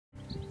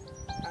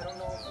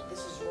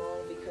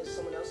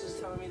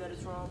telling me that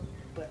it's wrong,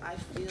 but I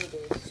feel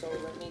this, so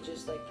let me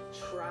just like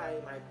try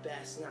my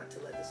best not to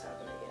let this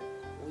happen again.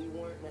 We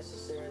weren't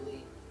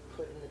necessarily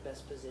put in the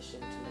best position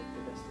to make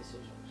the best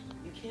decision.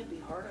 You can't be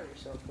hard on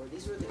yourself for it.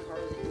 These were the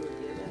cards that you were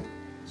given,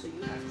 so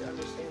you have to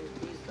understand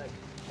that these, like,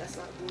 that's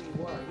not who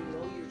you are. You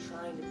know you're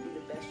trying to be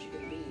the best you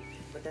can be,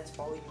 but that's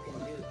all you can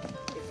do.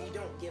 If you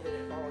don't give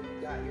it all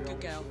you got, you're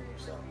only shooting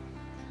yourself.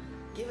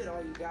 Give it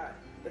all you got,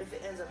 but if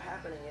it ends up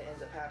happening, it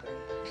ends up happening.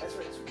 That's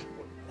what's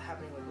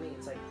happening with me.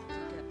 It's like,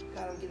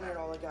 God, I'm giving it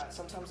all I got.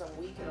 Sometimes I'm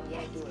weak and I'm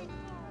gonna do it,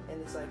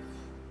 and it's like,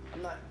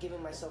 I'm not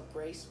giving myself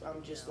grace.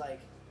 I'm just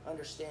like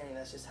understanding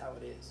that's just how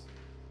it is.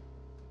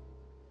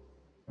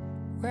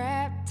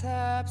 Wrapped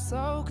up,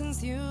 so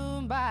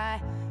consumed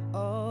by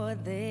all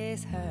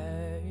this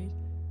hurt.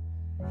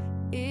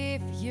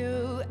 If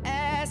you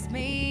ask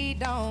me,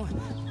 don't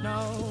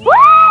know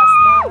where to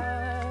start.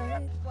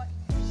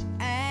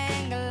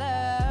 Anger,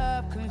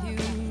 love,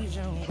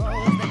 confusion,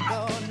 roads that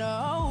go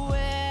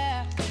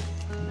nowhere.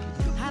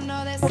 I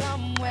know there's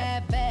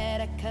somewhere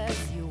better,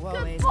 'cause you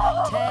always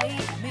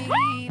take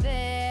me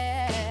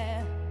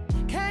there.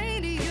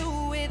 Came to you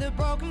with a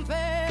broken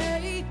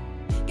faith,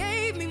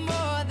 gave me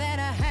more than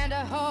a hand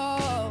to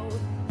hold.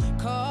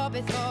 Caught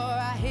before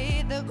I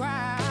hit the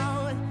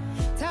ground.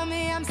 Tell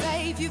me I'm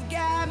safe, you've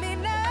got me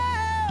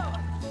now.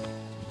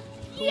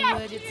 Yes.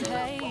 Would you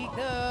take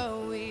the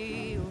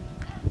wheel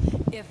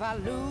if I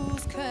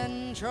lose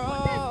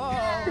control?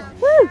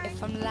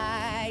 If I'm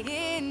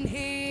lying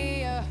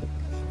here,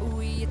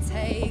 will you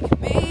take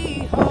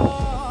me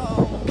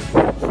home?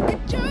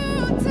 Could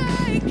you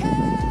take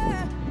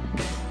care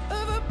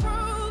of a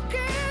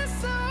broken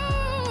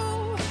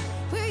soul?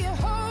 Will you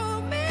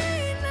hold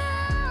me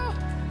now?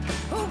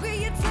 Or will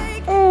you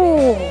take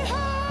me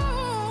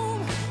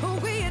home? Or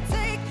will you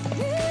take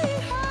me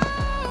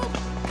home?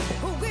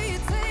 Or will you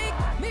take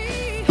me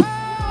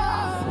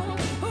home?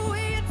 Or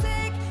will you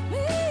take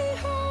me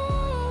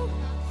home?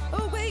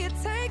 Or will you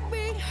take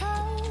me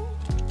home?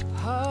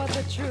 Hold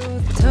the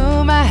truth to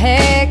my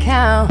head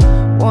count.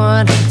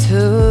 1,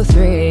 2,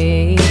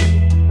 3.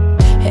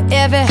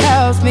 If it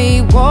helps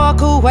me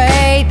walk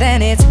away,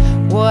 then it's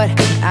what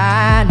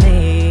I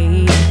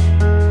need.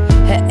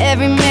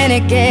 Every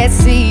minute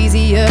gets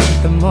easier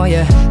the more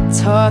you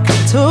talk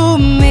to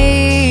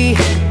me.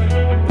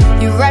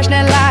 You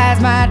rationalize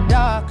my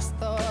dark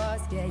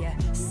thoughts, yeah,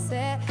 you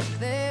set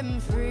them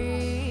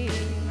free.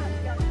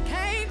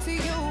 Came to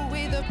you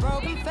with a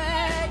broken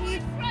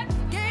faith,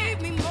 gave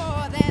me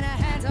more than a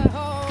hand to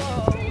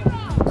hold.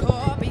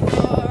 Caught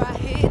before I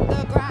hit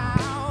the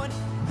ground.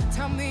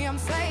 Tell me I'm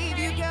safe,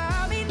 you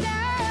got me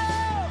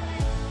now.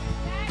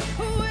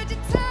 Would you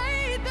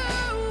take the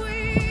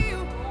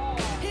wheel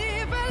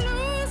if I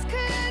lose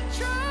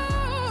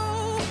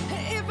control?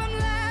 If I'm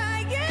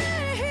lying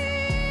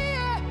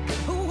here,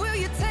 will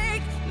you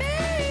take me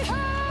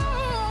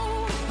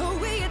home? Or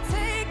will you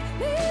take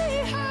me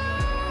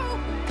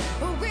home?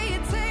 Or will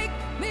you take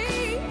me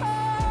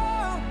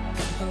home?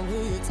 Or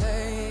will you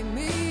take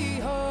me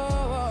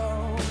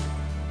home?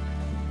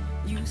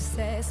 You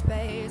said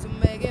space will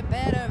make it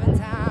better and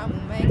time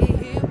will make it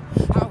heal.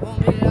 I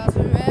won't be lost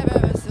forever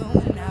and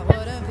soon I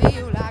wouldn't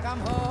feel like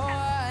I'm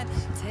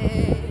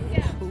haunted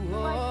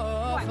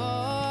or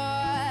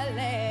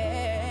falling.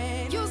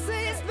 You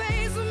say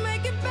space will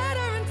make it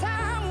better and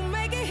time will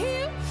make it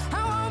heal. I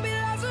won't be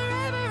lost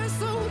forever and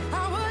soon I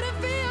wouldn't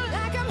feel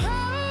like I'm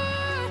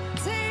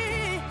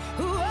haunted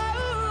or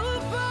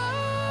falling.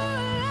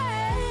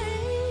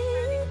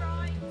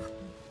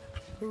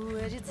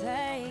 Would you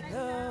take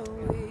the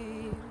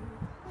wheel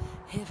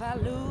if I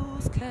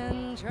lose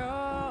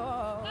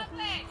control?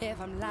 If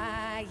I'm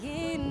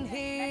lying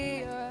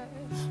here,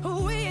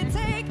 will you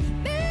take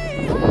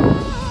me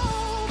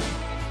home?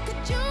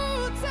 Could you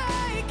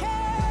take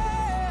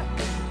care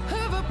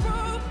of a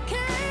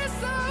broken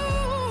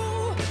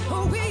soul?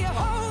 Or will you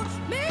hold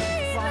me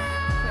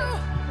now?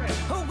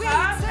 Or will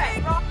you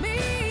take me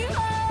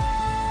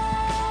home?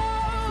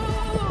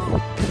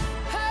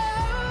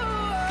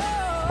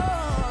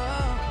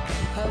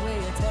 Or will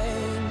you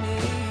take me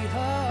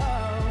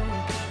home?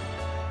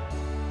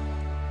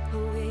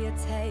 Will you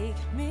take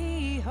me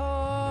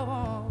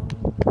home?